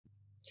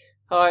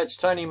Hi, it's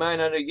Tony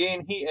Maynard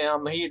again.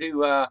 I'm here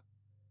to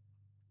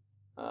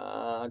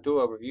do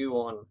a review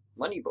on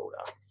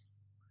Moneybuildrr.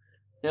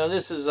 Now,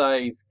 this is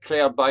a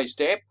cloud-based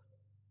app,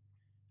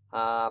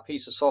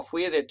 piece of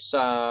software that's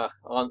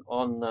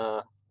on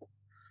a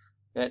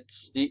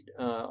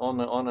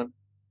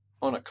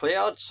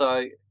cloud.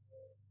 So,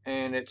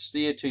 and it's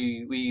there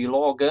to where you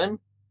log in, and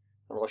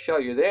I'll show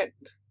you that.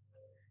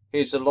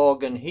 Here's the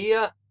login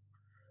here.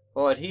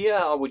 Right here,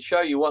 I would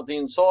show you what the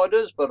inside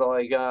is, but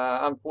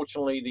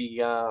unfortunately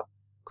the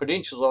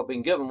credentials I've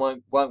been given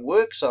won't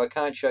work, so I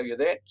can't show you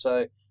that.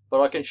 So,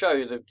 but I can show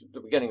you the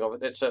beginning of it.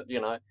 That's it, you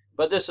know.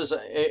 But this is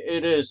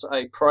it is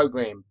a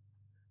program,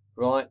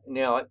 right?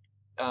 Now,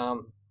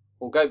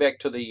 we'll go back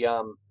to the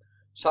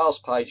sales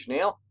page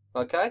now,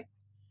 okay?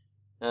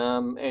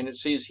 And it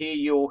says here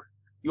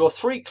you're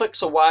 3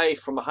 clicks away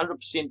from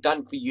 100%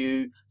 done for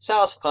you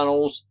sales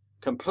funnels,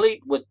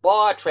 complete with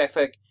buyer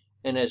traffic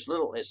in as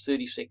little as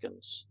 30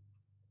 seconds.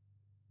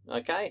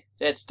 Okay,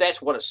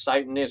 that's what it's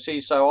stating there. See,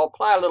 so I'll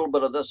play a little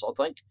bit of this. I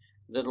think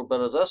a little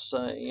bit of this.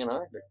 You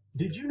know.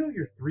 Did you know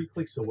you're 3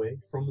 clicks away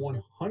from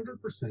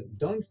 100%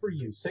 done for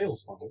you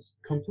sales funnels,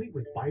 complete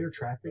with buyer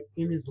traffic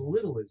in as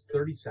little as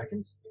 30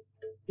 seconds?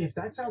 If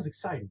that sounds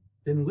exciting,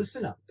 then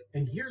listen up,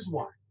 and here's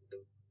why.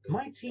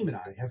 My team and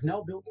I have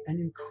now built an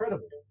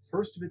incredible,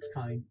 first of its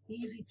kind,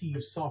 easy to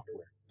use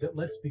software that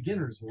lets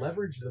beginners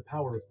leverage the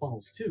power of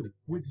funnels too,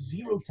 with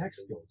zero tech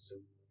skills.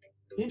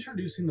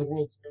 Introducing the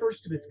world's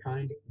first of its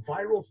kind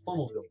viral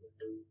funnel builder.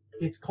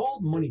 It's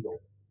called Moneybuildrr.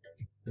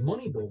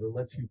 Moneybuildrr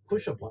lets you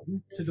push a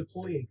button to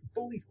deploy a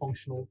fully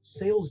functional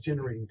sales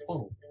generating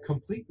funnel,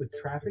 complete with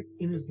traffic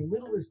in as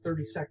little as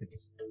 30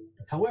 seconds.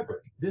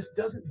 However, this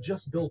doesn't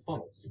just build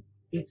funnels.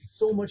 It's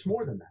so much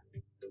more than that.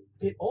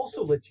 It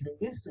also lets you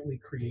instantly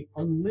create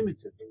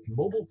unlimited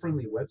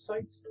mobile-friendly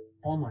websites,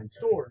 online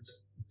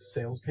stores,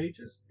 sales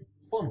pages,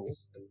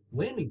 funnels,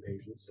 landing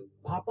pages,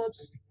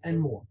 pop-ups, and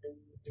more.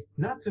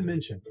 Not to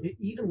mention, it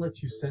even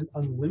lets you send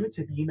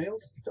unlimited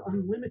emails to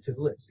unlimited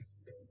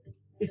lists.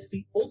 It's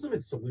the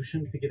ultimate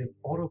solution to getting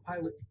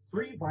autopilot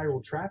free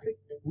viral traffic,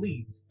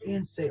 leads,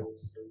 and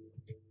sales.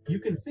 You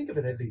can think of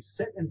it as a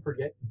set and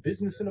forget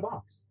business in a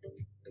box.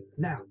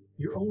 Now,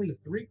 you're only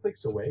 3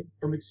 clicks away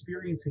from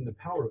experiencing the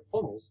power of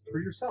funnels for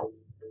yourself.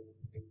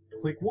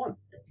 Click 1.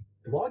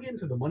 Log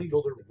into the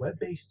Moneybuildrr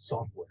web-based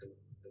software.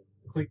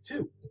 Click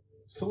 2.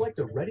 Select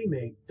a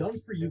ready-made,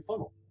 done-for-you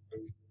funnel.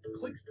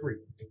 Click 3.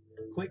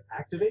 Click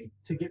Activate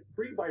to get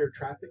free buyer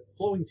traffic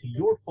flowing to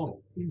your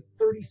funnel in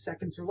 30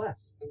 seconds or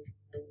less.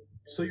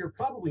 So you're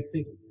probably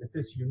thinking that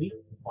this unique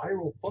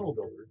viral funnel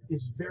builder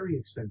is very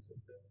expensive.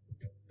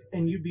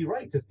 And you'd be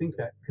right to think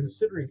that,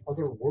 considering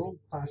other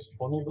world-class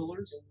funnel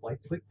builders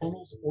like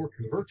ClickFunnels or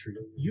Convertri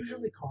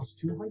usually cost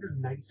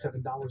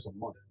 $297 a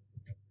month.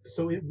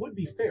 So it would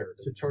be fair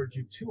to charge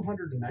you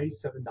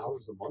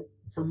 $297 a month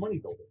for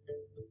Moneybuildrr.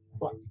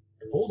 But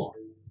hold on.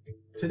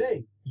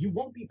 Today, you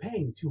won't be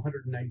paying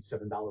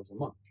 $297 a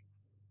month.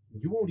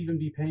 You won't even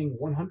be paying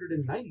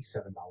 $197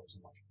 a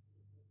month.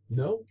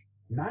 No,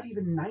 not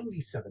even $97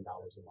 a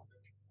month.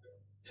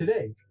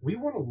 Today, we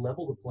want to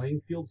level the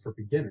playing field for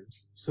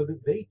beginners so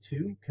that they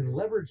too can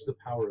leverage the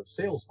power of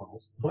sales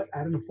funnels, but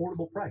at an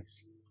affordable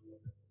price.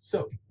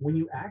 So, when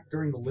you act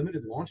during the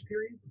limited launch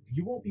period,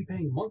 you won't be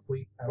paying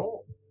monthly at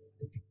all.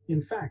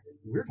 In fact,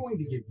 we're going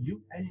to give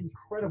you an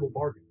incredible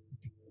bargain.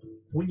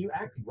 When you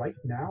act right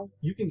now,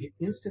 you can get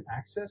instant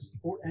access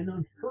for an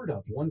unheard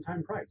of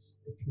one-time price,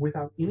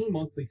 without any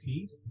monthly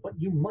fees, but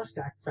you must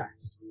act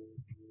fast.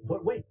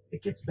 But wait,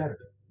 it gets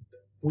better.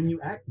 When you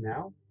act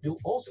now,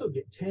 you'll also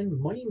get 10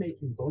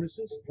 money-making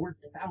bonuses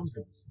worth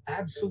thousands,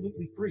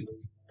 absolutely free.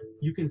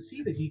 You can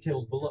see the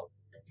details below.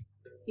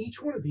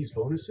 Each one of these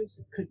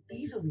bonuses could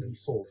easily be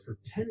sold for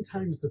 10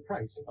 times the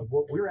price of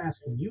what we're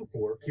asking you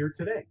for here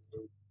today.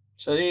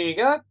 So there you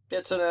go.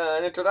 That's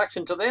an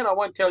introduction to that. I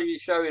won't tell you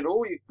to show it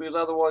all because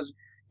otherwise,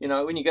 you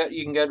know, when you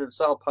can go to the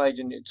sales page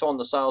and it's on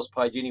the sales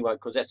page anyway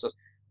because that's the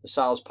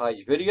sales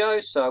page video.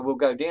 So we'll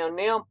go down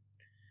now.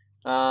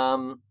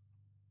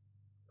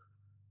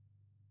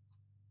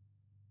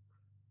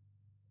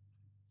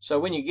 So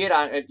when you get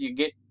it, you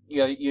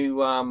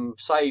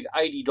save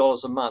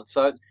 $80 a month.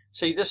 So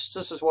see, this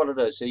is what it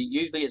is. See,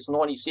 usually it's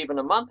 $97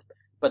 a month,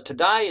 but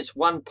today it's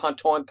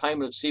one-time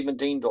payment of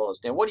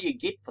 $17. Now, what do you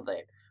get for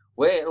that?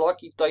 Well,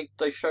 like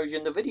they showed you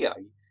in the video,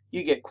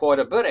 you get quite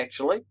a bit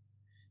actually.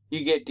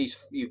 You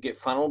get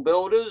funnel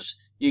builders,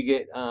 you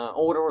get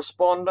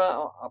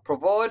autoresponder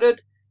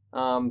provided,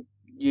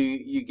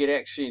 you get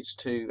access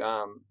to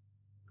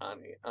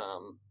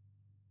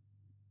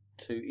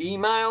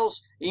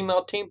emails,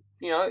 email temp,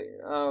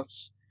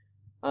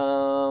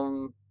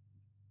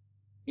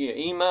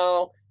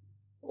 email,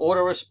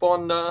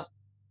 autoresponder,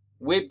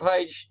 web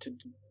page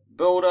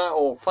builder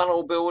or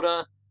funnel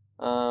builder,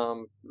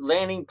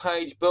 landing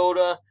page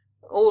builder,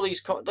 all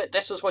these.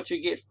 This is what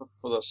you get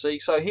for the see.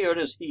 So here it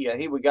is.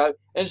 Here we go.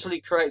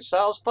 Instantly create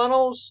sales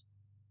funnels,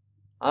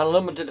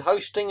 unlimited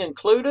hosting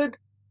included,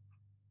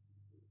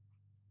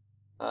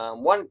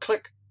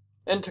 one-click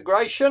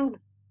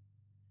integration,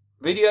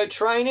 video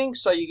training,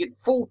 so you get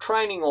full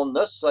training on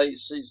this. So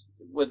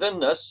within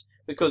this,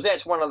 because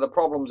that's one of the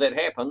problems that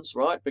happens,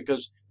 right?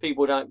 Because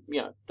people don't,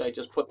 they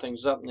just put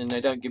things up and then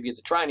they don't give you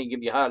the training,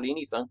 give you hardly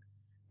anything,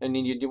 and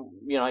then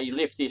you're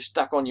left there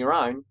stuck on your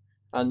own,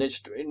 and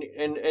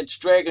it's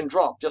drag and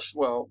drop. Just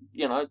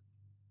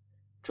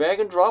drag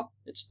and drop.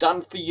 It's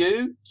done for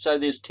you. So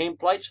there's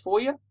templates for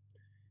you.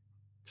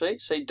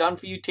 See, done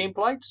for you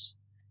templates,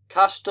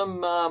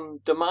 custom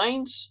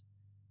domains.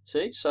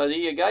 See, so there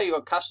you go. You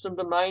got custom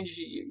domains.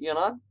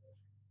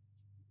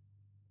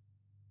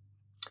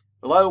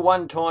 Low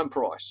one-time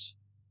price,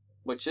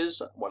 which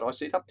is what I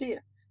said up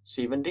there,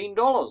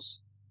 $17.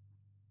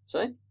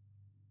 See,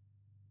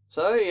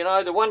 so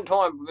the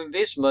one-time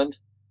investment,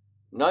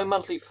 no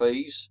monthly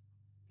fees.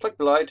 Click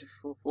below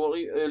for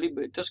the early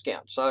bird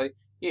discount. So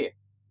yeah.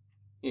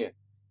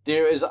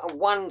 There is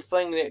one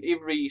thing that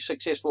every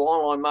successful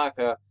online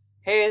marketer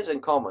has in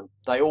common.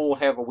 They all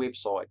have a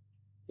website.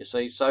 You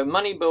see, so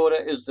Moneybuildrr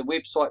is the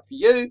website for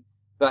you,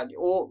 but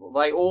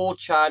they all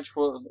charge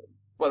for.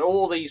 But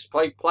all these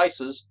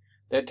places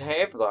that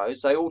have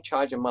those, they all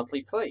charge a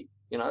monthly fee.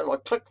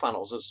 Like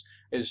ClickFunnels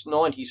is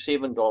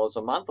 $97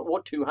 a month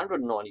or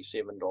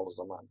 $297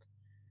 a month.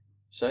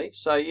 See,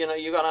 so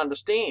you got to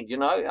understand.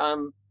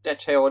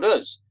 That's how it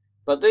is.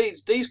 But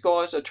these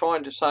guys are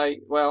trying to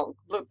say, well,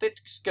 look,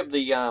 let's give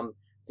the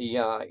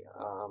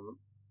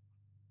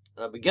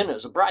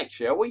beginners a break,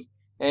 shall we?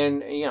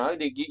 And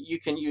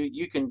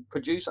you can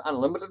produce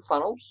unlimited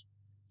funnels.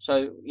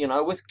 So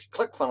with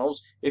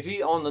ClickFunnels, if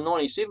you on the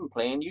 97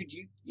 plan, you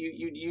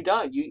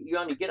don't you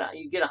only get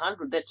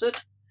 100. That's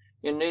it.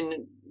 And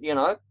then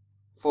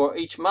for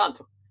each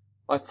month,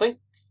 I think,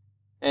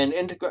 and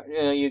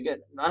you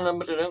get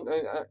unlimited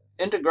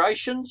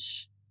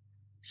integrations,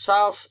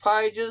 sales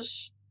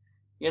pages.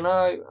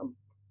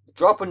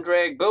 Drop and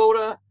drag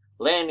builder,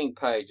 landing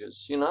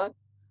pages,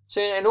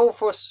 So, and all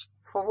for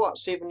what?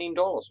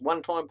 $17,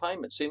 one-time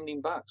payment,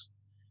 $17.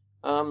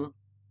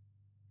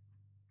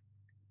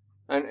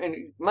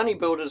 And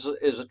Moneybuildrr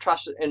is a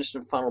trusted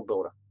instant funnel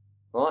builder,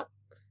 right?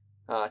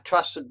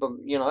 Trusted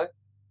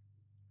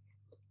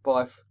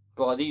by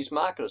these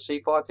marketers.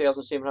 See,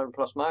 5,700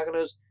 plus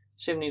marketers,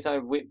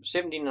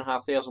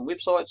 17,500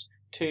 websites,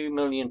 2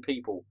 million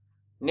people.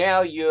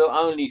 Now you're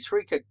only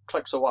 3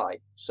 clicks away,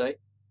 see,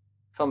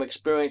 from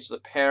experiencing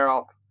the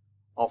power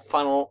of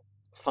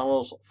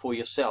funnels for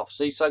yourself.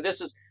 See, so this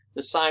is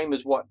the same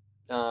as what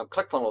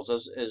ClickFunnels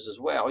is as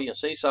well. You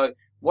see, so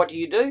what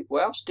do?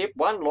 Well, step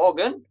 1, log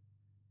in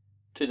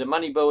to the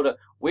Moneybuildrr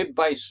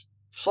web-based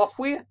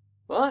software,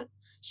 right?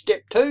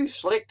 Step 2,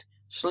 select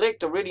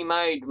a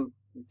ready-made,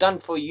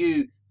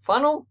 done-for-you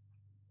funnel.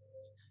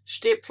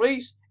 Step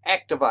 3,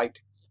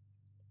 activate.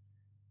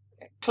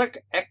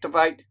 Click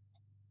activate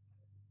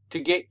to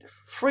get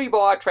free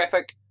buyer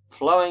traffic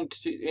flowing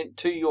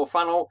to your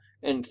funnel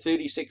in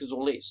 30 seconds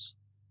or less.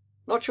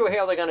 Not sure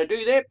how they're going to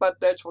do that,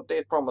 but that's what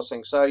they're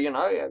promising. So,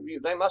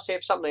 they must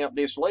have something up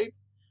their sleeve.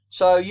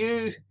 So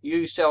you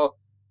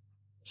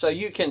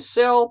can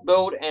sell,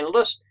 build, and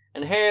list,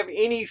 and have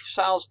any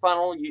sales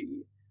funnel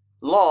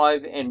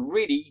live and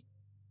ready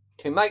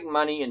to make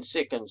money in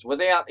seconds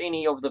without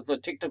any of the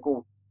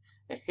technical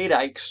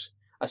headaches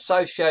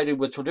associated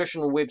with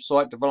traditional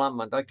website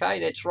development. Okay,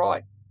 that's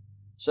right.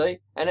 See,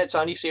 and it's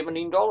only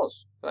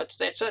 $17.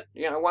 That's it.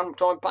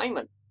 One-time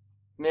payment.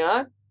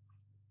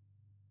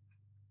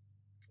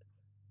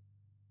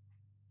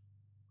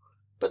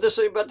 But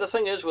the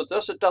thing is with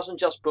this, it doesn't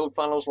just build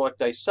funnels like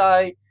they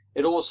say.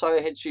 It also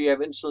lets you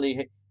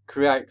instantly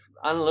create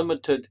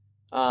unlimited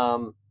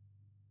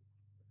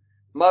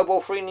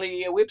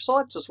mobile-friendly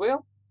websites as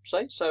well.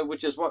 See, so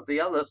which is what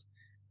the others,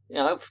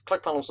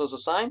 ClickFunnels is the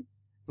same.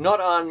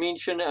 Not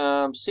unmentioned,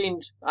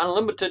 send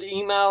unlimited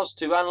emails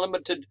to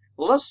unlimited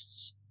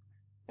lists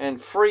and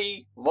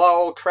free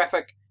viral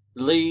traffic,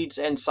 leads,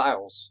 and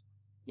sales.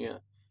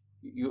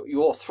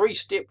 You're 3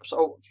 steps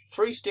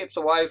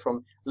away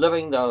from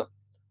living the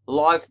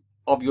life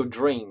of your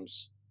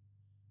dreams.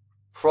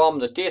 From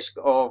the desk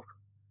of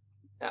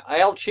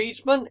Al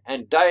Cheeseman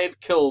and Dave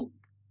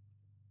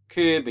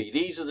Kirby.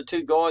 These are the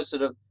 2 guys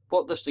that have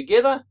put this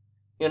together.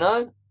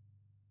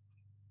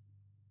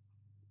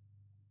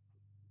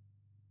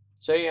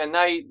 See, and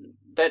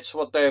that's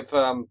what they've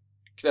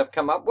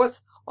come up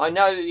with. I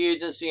know the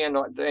urgency and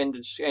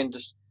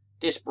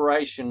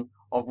desperation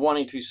of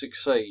wanting to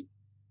succeed.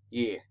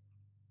 Yeah.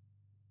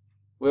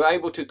 We're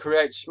able to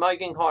create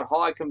smoking hot,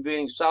 high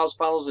converting sales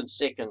funnels in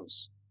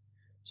seconds.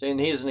 See, and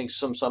here's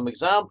some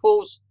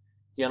examples,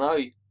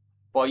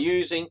 by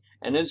using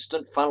an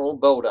instant funnel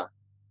builder.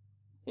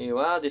 Here you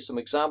are, there's some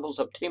examples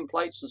of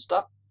templates and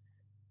stuff.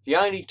 The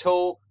only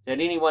tool that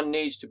anyone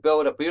needs to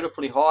build a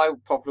beautifully high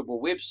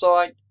profitable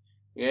website.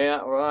 Yeah,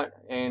 right.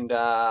 And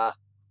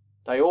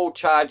they all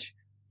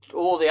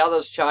the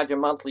others charge a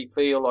monthly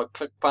fee, like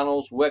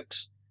ClickFunnels,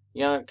 Wix,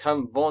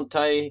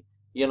 Convante,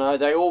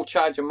 they all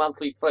charge a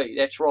monthly fee.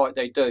 That's right,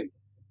 they do.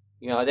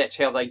 That's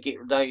how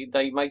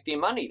they make their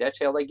money.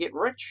 That's how they get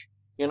rich,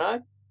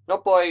 not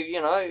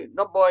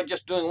by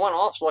just doing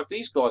one-offs like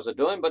these guys are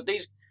doing, but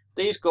these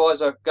these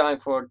guys are going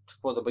for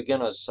the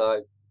beginners.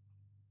 So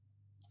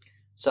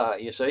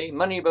you see,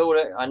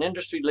 Moneybuildrr, an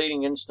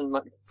industry-leading instant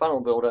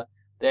funnel builder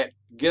that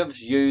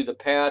gives you the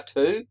power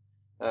to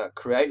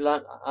create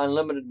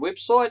unlimited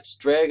websites,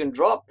 drag and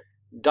drop,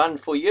 done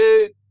for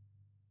you,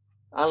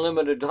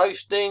 unlimited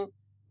hosting,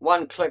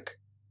 one-click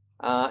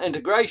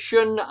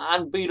integration,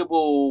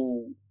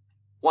 unbeatable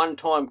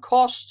one-time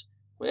cost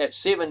at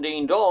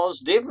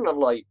 $17,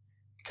 definitely.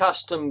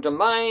 Custom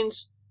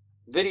domains,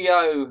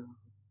 video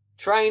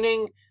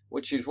training,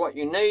 which is what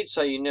you need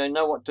so you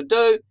know what to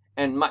do,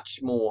 and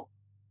much more.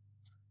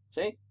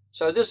 See?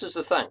 So this is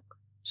the thing.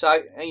 So,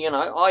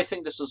 I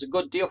think this is a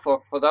good deal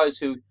for those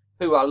who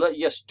are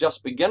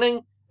just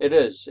beginning. It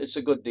is. It's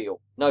a good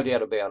deal. No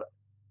doubt about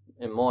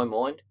it, in my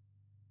mind.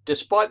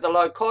 Despite the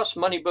low cost,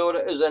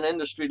 Moneybuildrr is an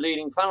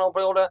industry-leading funnel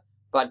builder,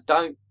 but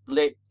don't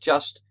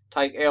just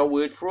take our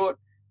word for it.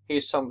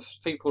 Here's some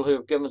people who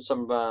have given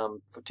some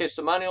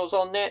testimonials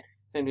on that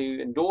and who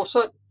endorse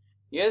it.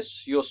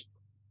 Yes,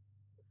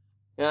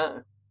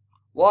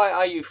 why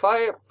are you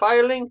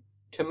failing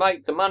to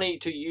make the money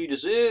you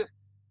deserve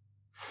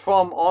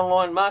from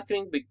online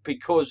marketing?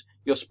 Because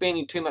you're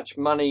spending too much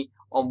money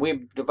on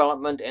web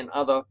development and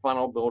other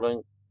funnel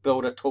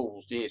builder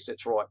tools. Yes,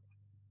 that's right.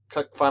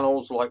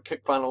 ClickFunnels, like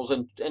ClickFunnels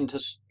into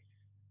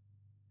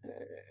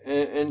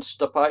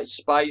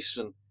Space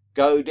and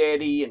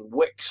GoDaddy and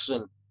Wix,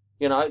 and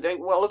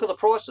well, look at the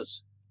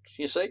prices.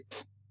 You see,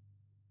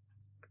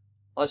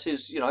 I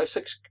says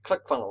 6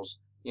 ClickFunnels,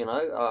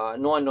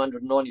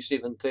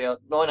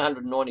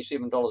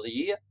 $997 a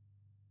year.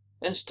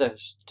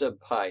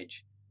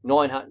 Page,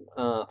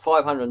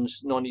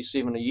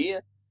 $597 a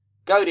year.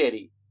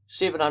 GoDaddy,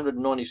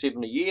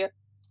 $797 a year.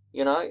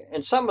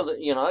 And some of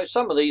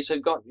these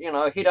have got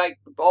headache,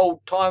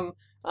 old time,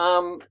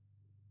 I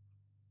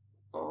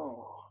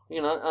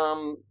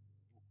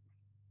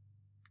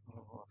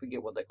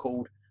forget what they're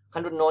called.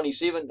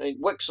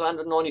 Wix,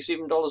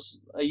 $197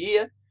 a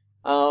year.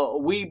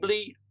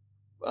 Weebly,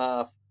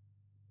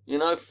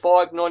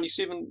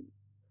 $597.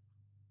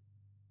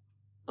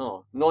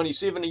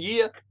 97 a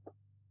year.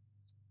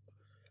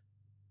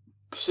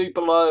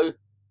 Super low,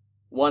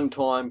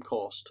 one-time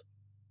cost,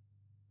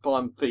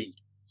 time fee.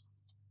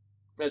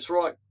 That's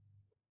right.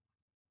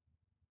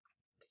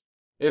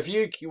 If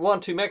you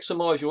want to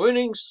maximize your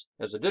earnings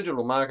as a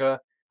digital marketer,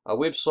 a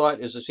website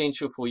is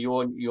essential for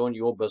your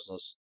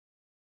business.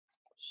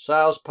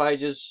 Sales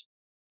pages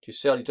to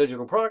sell your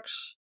digital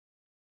products,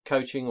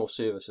 coaching or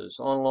services.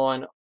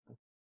 Online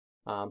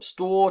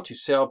store to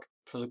sell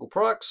physical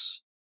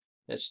products.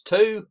 That's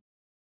 2.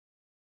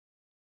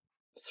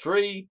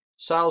 3.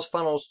 Sales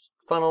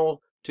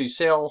funnel to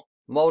sell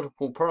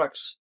multiple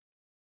products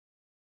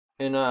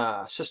in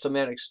a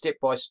systematic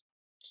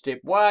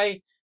step-by-step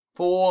way.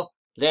 4.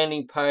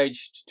 Landing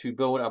page to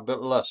build a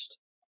bit list.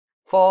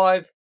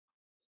 5.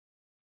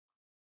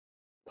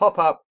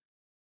 Pop-up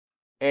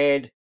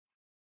ad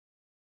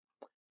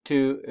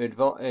to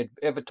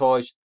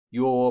advertise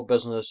your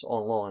business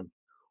online.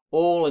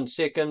 All in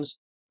seconds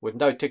with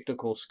no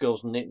technical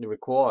skills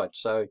required.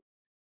 So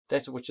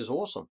which is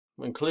awesome,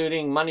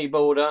 including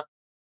Moneybuildrr,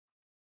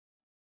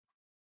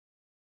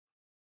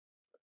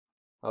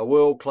 a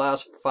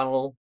world-class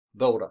funnel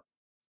builder.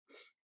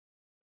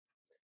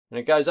 And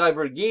it goes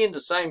over again,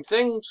 the same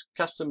things,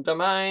 custom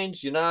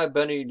domains,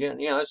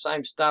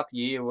 same stuff.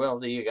 Yeah, well,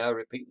 there you go,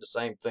 repeat the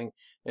same thing.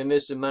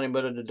 Invest in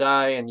Moneybuildrr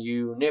today, and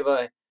you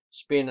never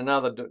spend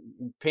another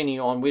penny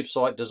on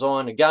website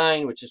design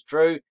again, which is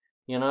true,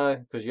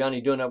 because you're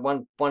only doing it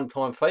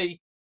one-time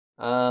fee.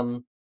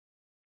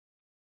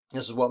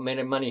 This is what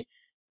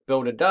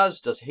Moneybuildrr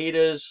does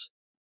headers,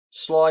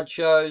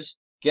 slideshows,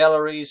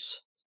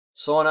 galleries,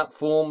 sign-up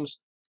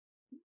forms,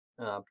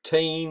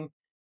 team,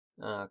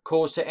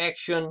 calls to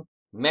action,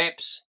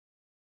 maps,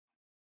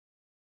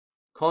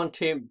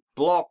 content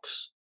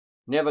blocks,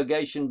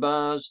 navigation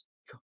bars,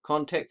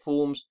 contact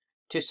forms,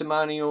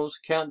 testimonials,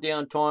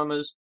 countdown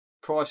timers,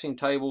 pricing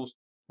tables,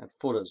 and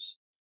footers,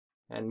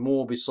 and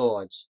more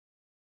besides.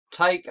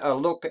 Take a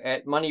look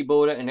at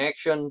Moneybuildrr in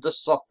action.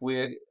 This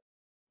software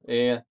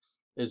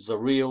is the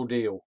real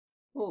deal.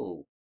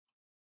 Oh,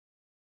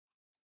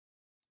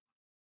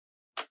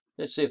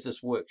 let's see if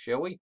this works,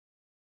 shall we?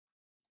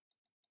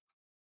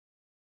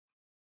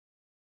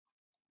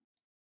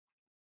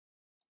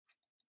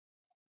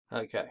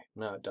 Okay,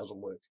 no, it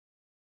doesn't work.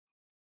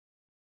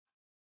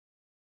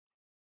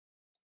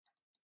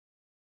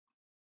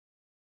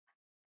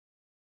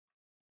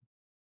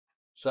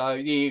 So there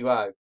you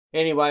go.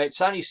 Anyway,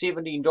 it's only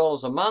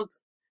 $17 a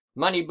month.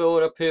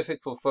 Moneybuildrr,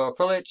 perfect for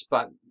affiliates,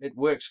 but it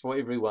works for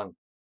everyone.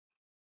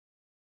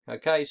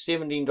 Okay,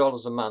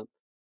 $17 a month.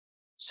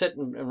 Sit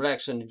and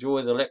relax and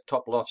enjoy the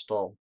laptop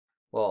lifestyle.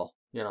 Well,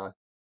 no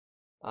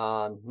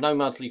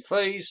monthly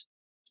fees,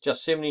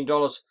 just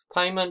 $17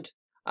 payment.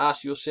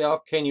 Ask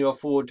yourself, can you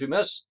afford to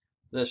miss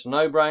this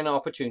no-brainer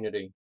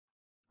opportunity?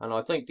 And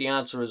I think the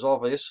answer is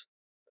obvious.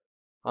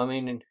 I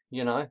mean,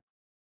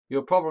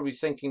 you're probably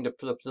thinking that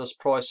this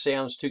price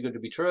sounds too good to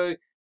be true.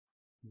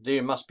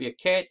 There must be a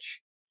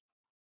catch.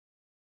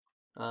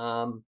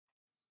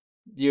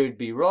 you'd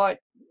be right.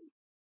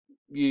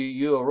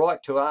 You are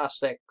right to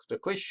ask the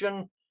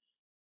question.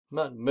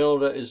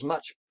 Moneybuildrr is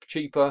much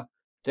cheaper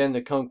than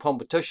the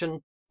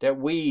competition that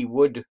we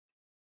would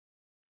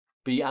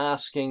be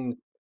asking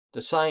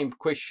the same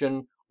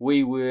question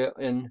we were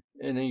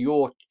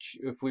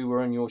if we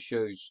were in your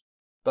shoes.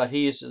 But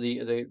here's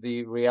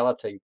the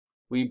reality.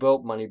 We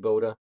built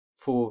Moneybuildrr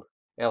for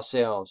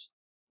ourselves,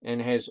 and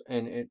has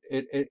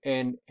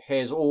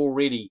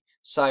already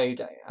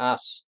saved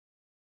us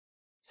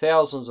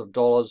thousands of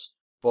dollars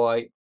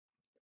by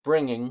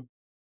bringing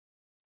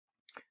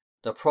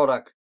the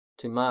product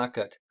to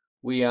market.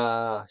 We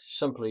are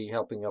simply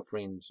helping our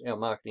friends, our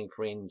marketing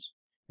friends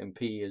and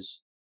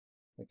peers.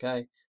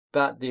 Okay,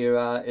 but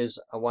there is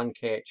a one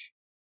catch,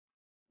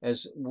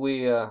 as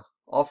we're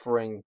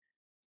offering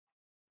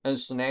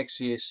instant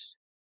access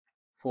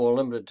for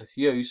unlimited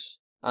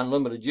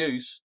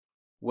use,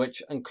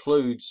 which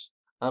includes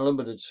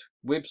unlimited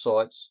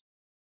websites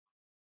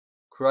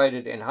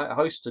created and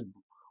hosted.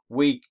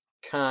 We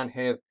can't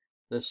have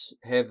the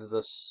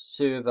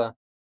server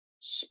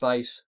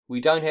space.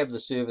 We don't have the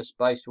server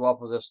space to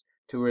offer this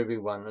to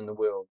everyone in the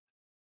world.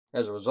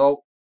 As a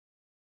result,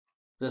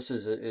 this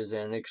is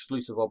an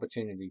exclusive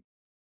opportunity.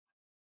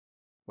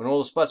 When all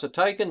the spots are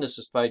taken,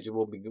 this page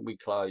will be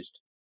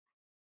closed.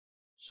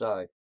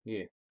 So,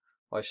 yeah,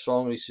 I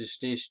strongly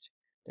suggest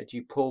that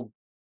you pull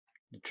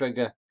the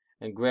trigger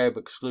and grab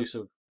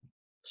exclusive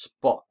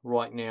spot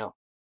right now.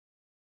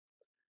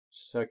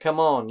 So come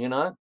on, you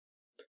know.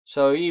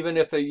 So even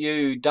if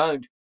you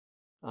don't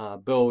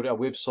build a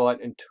website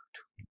in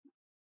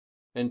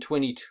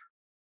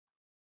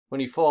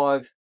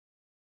 2025,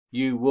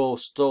 you will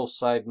still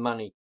save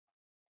money.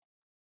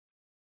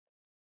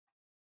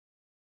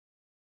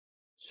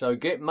 So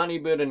get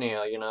Moneybuildrr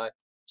now, you know.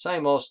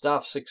 Same old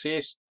stuff,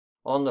 success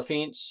on the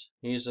fence.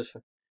 Here's a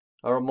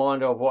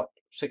reminder of what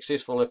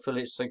successful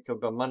affiliates think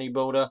of a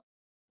Moneybuildrr,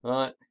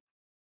 right?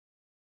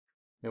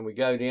 And we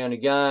go down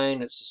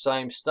again, it's the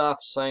same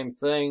stuff, same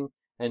thing,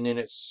 and then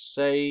it's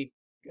say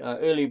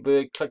early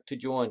bird, click to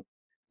join,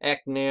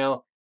 act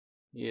now.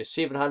 Yeah,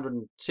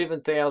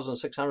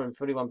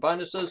 7,651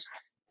 bonuses,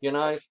 you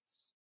know.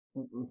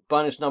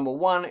 Bonus number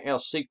 1, our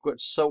secret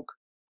silk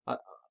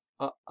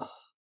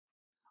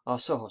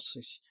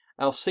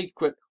our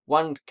secret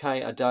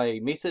 1K a day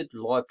method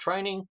live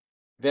training,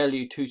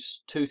 value to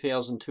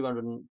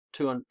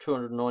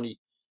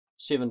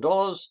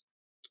 $2,297.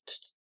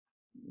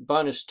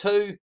 Bonus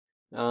 2,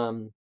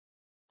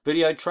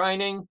 video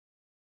training,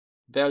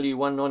 value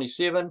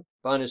 $197.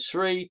 Bonus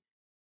 3,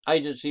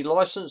 agency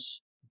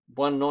license,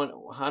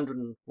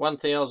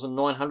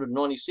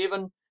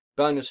 $1,997.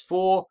 Bonus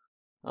 4,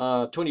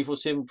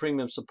 24/7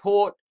 premium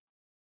support,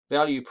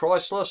 value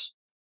priceless.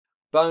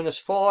 Bonus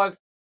 5,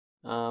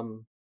 $100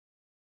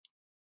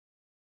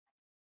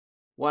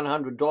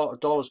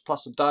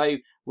 plus a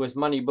day with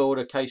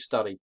Moneybuildrr case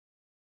study.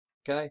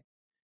 Okay,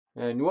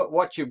 and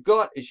what you've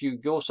got is you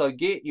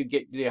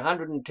get the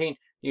 110,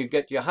 you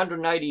get your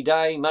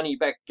 180-day money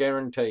back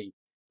guarantee,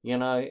 you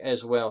know,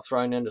 as well,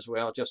 thrown in as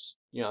well. Just,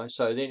 you know,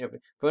 so then if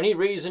for any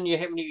reason you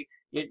have any,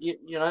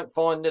 you don't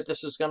find that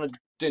this is going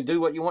to do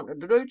what you want it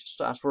to do,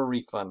 just ask for a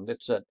refund.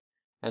 That's it.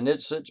 And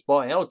it's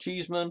by Al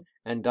Cheeseman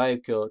and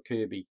Dave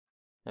Kirby.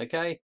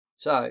 Okay,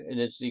 so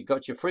you've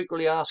got your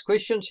frequently asked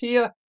questions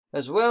here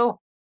as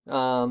well.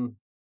 And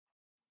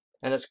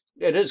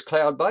it is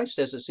cloud based,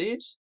 as it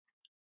says.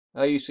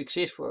 Are you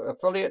successful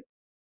affiliates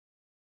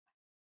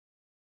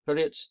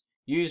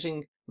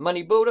using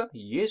Moneybuildrr?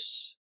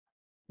 Yes.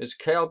 Is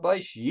cloud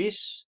based?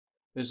 Yes.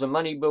 Is the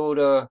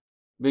Moneybuildrr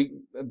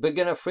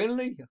beginner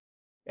friendly?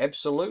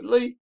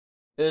 Absolutely.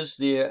 Is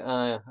there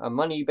a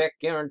money back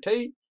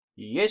guarantee?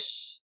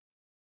 Yes.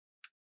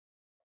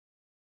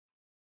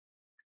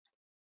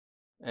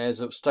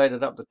 As I've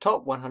stated up the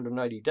top,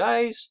 180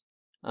 days.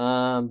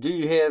 Do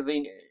you have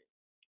any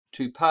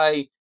to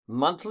pay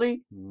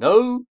monthly?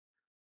 No.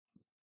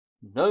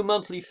 No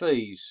monthly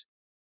fees.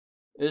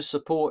 Is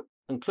support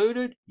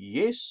included?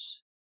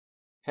 Yes.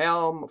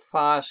 How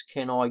fast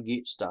can I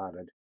get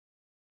started?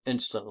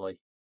 Instantly.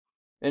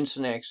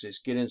 Instant access.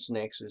 Get instant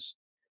access.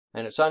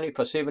 And it's only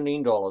for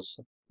 $17.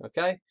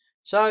 Okay?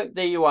 So,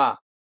 there you are.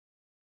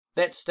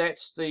 That's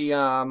the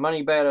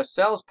Moneybuildrr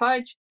sales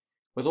page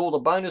with all the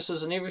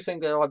bonuses and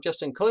everything that I've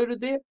just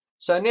included there.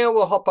 So now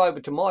we'll hop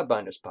over to my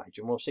bonus page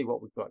and we'll see what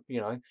we've got.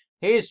 You know,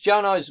 here's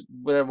Jono's,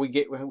 where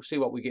we'll see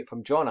what we get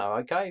from Jono.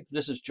 Okay,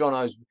 this is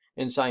Jono's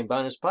insane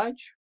bonus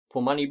page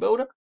for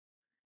Moneybuildrr.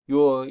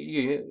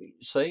 You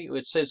see,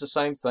 it says the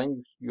same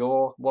thing.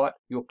 You're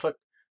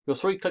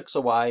 3 clicks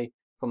away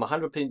from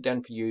 100%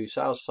 done for you.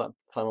 Sales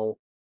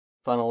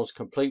funnels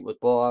complete with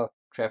buyer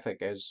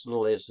traffic as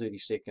little as 30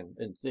 seconds,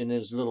 in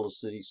as little as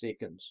 30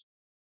 seconds.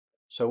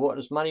 So what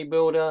is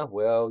Moneybuildrr?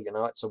 Well, you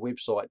know, it's a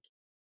website.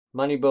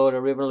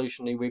 Moneybuildrr,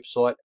 revolutionary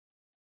website,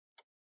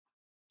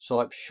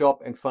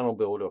 shop and funnel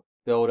builder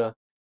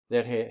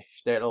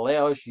that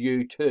allows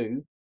you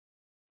to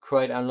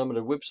create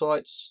unlimited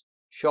websites,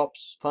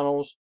 shops,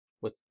 funnels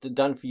with the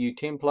done for you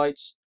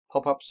templates,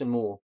 pop-ups and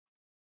more.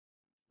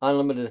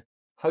 Unlimited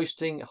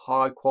hosting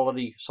high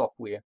quality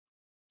software,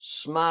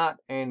 smart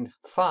and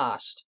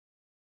fast,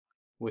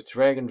 with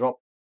drag and drop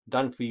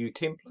done for you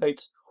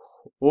templates,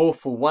 all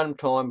for one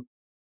time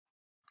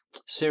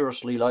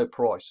seriously low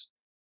price.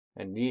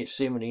 And yes,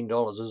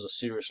 $17 is a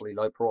seriously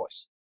low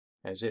price,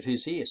 as it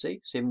is here. See,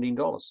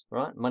 $17,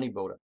 right?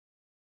 Moneybuildrr.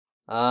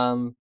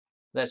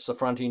 That's the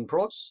front end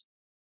price.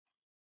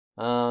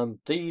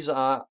 These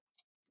are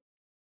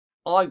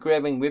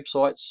eye-grabbing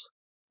websites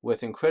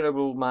with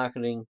incredible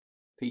marketing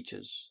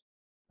features.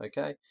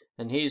 Okay,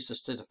 and here's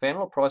just the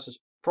funnel prices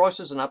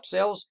and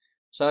upsells.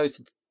 So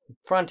it's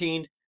front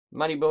end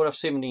Moneybuildrr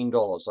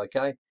 $17.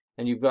 Okay,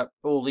 and you've got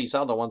all these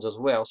other ones as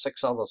well,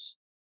 6 others.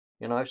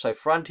 You know, so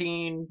front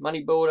end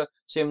Moneybuildrr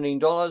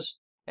 $17.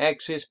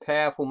 Access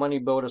powerful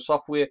Moneybuildrr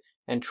software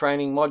and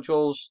training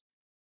modules.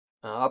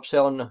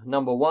 Upsell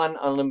number 1,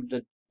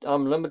 unlimited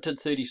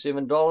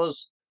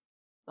 $37.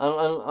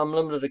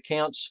 Unlimited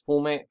accounts,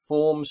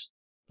 forms,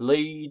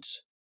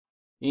 leads,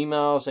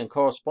 emails and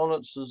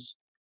correspondences,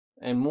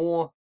 and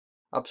more.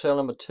 Upsell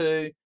number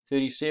 2,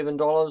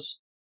 $37.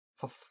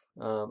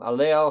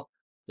 Allow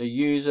the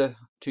user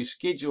to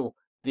schedule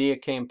their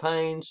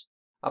campaigns.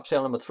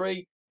 Upsell number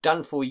 3,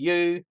 done for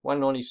you,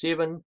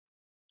 $197.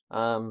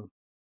 Done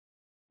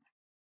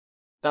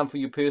for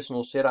you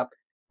personal setup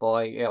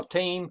by our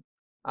team.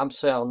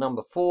 Upsell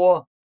number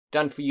 4,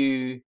 done for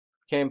you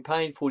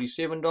campaign,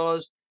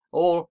 $47.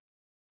 All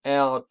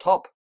our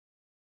top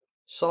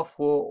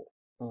software,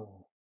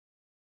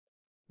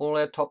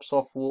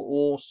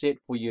 all set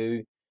for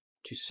you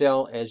to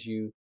sell as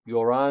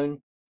your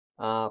own.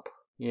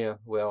 Yeah,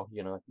 well,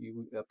 you know,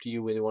 up to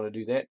you whether you want to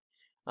do that.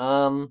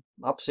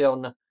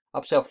 Upsell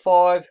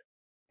 5,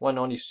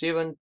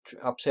 $197.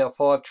 Upsell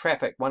 5,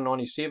 traffic,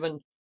 $197.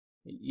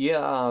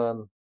 Yeah,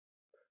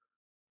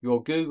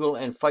 your Google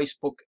and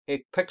Facebook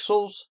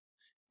pixels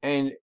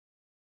and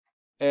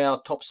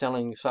our top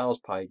selling sales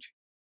page.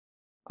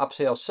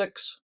 Upsell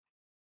 6,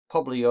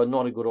 probably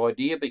not a good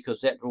idea,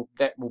 because that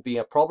will be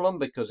a problem,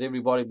 because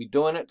everybody will be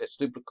doing it. That's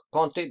duplicate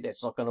content.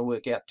 That's not going to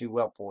work out too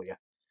well for you.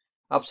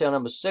 Upsell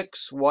number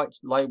 6, white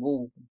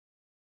label,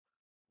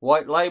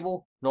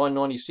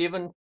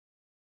 $997.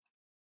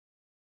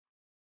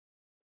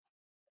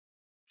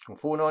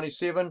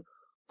 $497.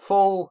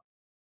 Full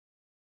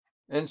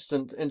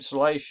instant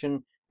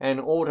installation and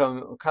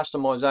auto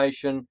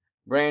customization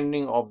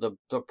branding of the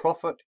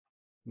profit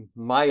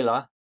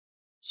mailer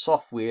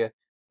software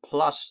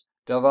plus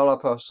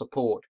developer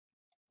support.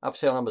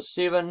 Upsell number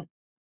 7,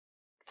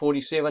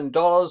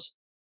 $47.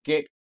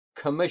 Get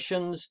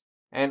commissions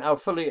and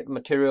affiliate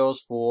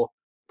materials for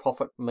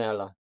profit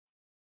mailer.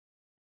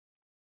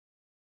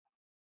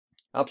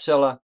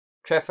 Upseller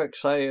traffic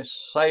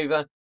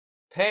saver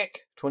pack,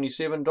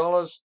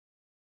 $27.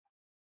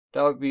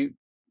 W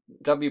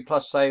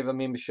plus saver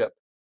membership.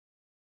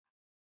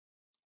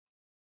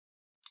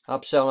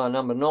 Upseller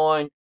number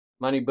 9,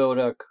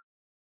 Moneybuildrr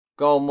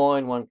Gold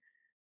Mine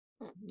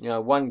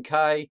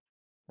 1K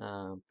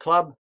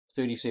club,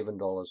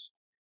 $37.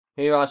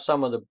 Here are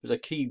some of the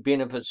key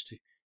benefits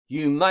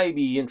you may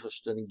be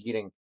interested in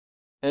getting.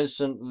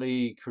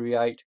 Instantly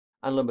create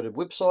unlimited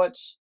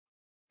websites,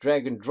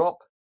 drag and drop,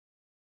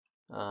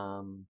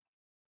 done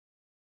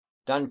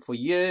for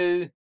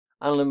you,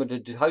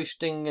 unlimited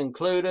hosting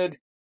included,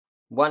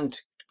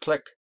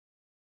 one-click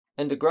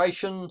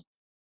integration,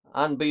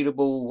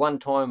 unbeatable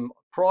one-time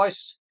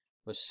price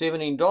with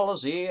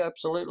 $17. Yeah,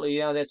 absolutely.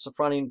 Yeah, that's the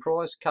front end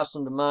price.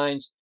 Custom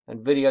domains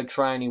and video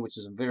training, which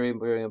is very,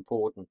 very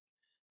important.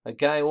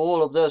 Okay,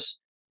 all of this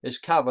is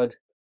covered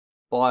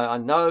by a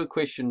no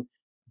question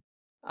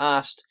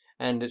asked,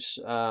 and it's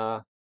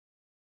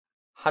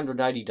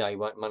 180-day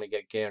money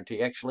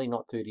guarantee. Actually,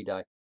 not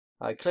 30-day.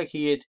 Click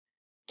here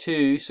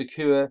to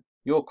secure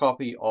your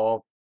copy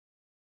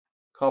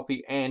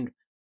and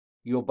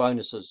your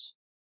bonuses.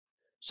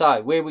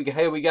 So here we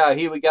go with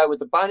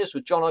the bonus,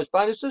 with Jono's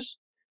bonuses.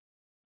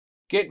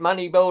 Get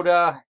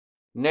Moneybuildrr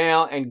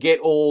now and get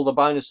all the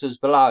bonuses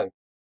below.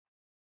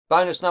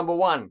 Bonus number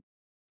 1,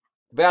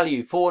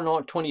 value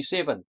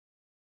 $4.27.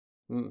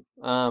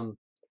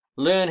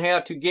 Learn how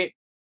to get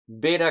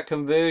better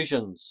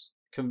conversion.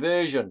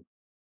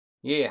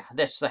 Yeah,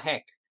 that's the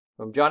hack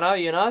from Jono,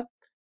 you know.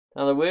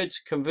 In other words,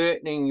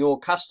 converting your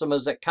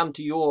customers that come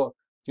to your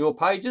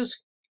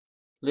pages.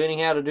 Learning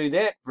how to do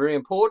that, very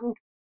important.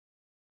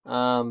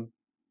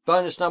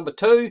 Bonus number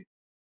 2,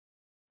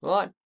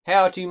 right?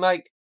 How to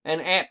make an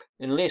app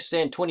in less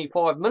than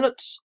 25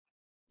 minutes.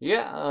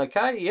 Yeah,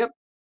 okay, yep.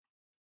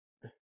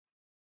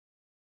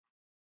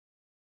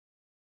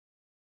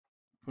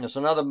 That's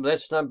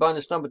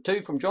bonus number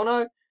 2 from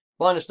Jono.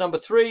 Bonus number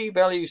 3,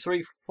 value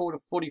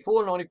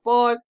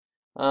 $44.95.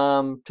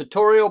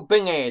 Tutorial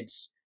Bing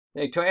ads.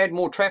 To add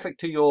more traffic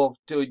to your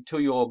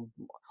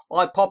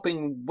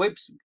eye-popping web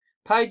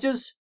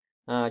pages.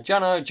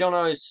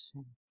 Jono's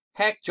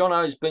hack,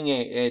 Jono's Bing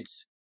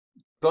ads.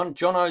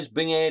 Jono's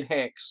Bing ad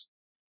hacks.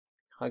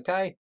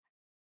 Okay.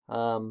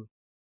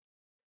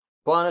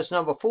 Bonus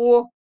number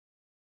 4,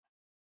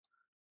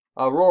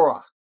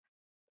 Aurora.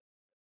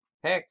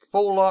 Hack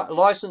full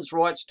license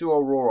rights to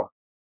Aurora.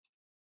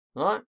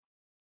 right?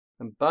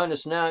 And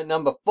bonus now,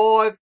 number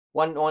 5,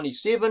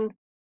 197.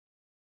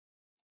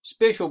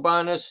 Special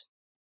bonus,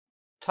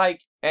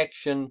 take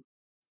action.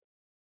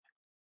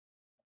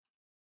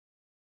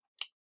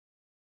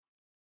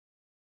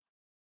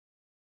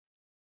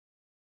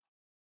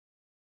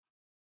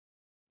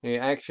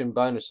 Yeah, action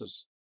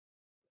bonuses.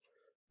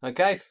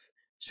 Okay,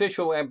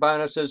 special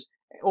bonuses,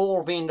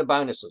 all vendor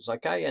bonuses.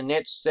 Okay, and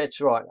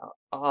that's right.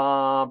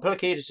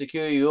 Click here to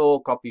secure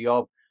your copy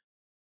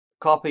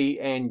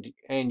and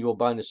your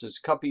bonuses.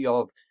 Copy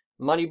of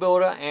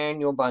Moneybuildrr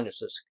and your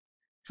bonuses.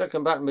 Click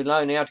the button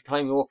below now to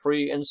claim your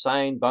free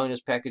insane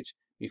bonus package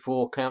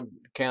before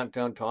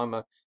countdown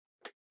timer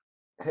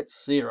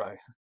hits 0.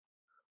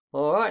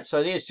 All right,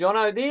 so there's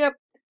Jono there,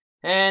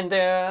 and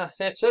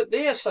that's it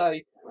there. So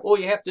all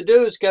you have to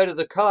do is go to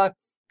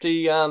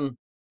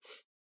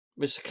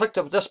just click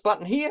this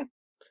button here.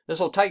 This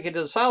will take you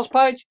to the sales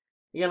page,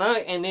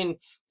 and then,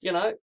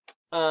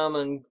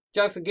 and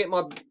don't forget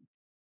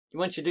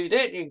once you do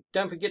that, you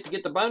don't forget to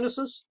get the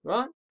bonuses,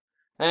 right?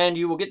 And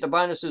you will get the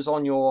bonuses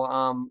on your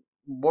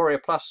Warrior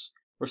Plus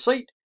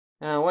receipt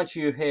once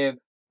you have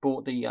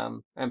bought the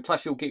and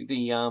plus you'll get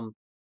the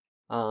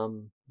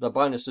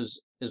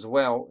bonuses as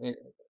well.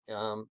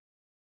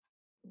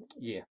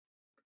 Yeah,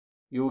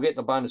 you'll get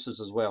the bonuses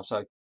as well.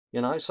 So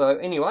so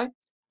anyway,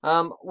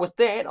 with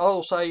that,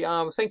 I'll say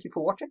thank you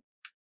for watching,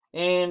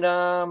 and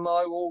I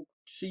will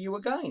see you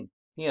again.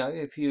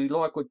 If you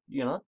like what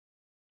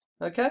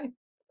okay.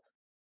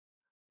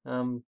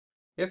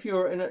 If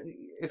you're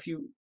if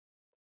you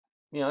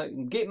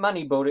get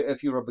Moneybuildrr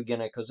if you're a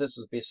beginner, because this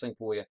is the best thing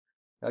for you.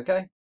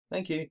 Okay,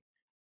 thank you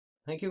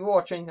for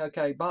watching.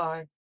 Okay,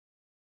 bye.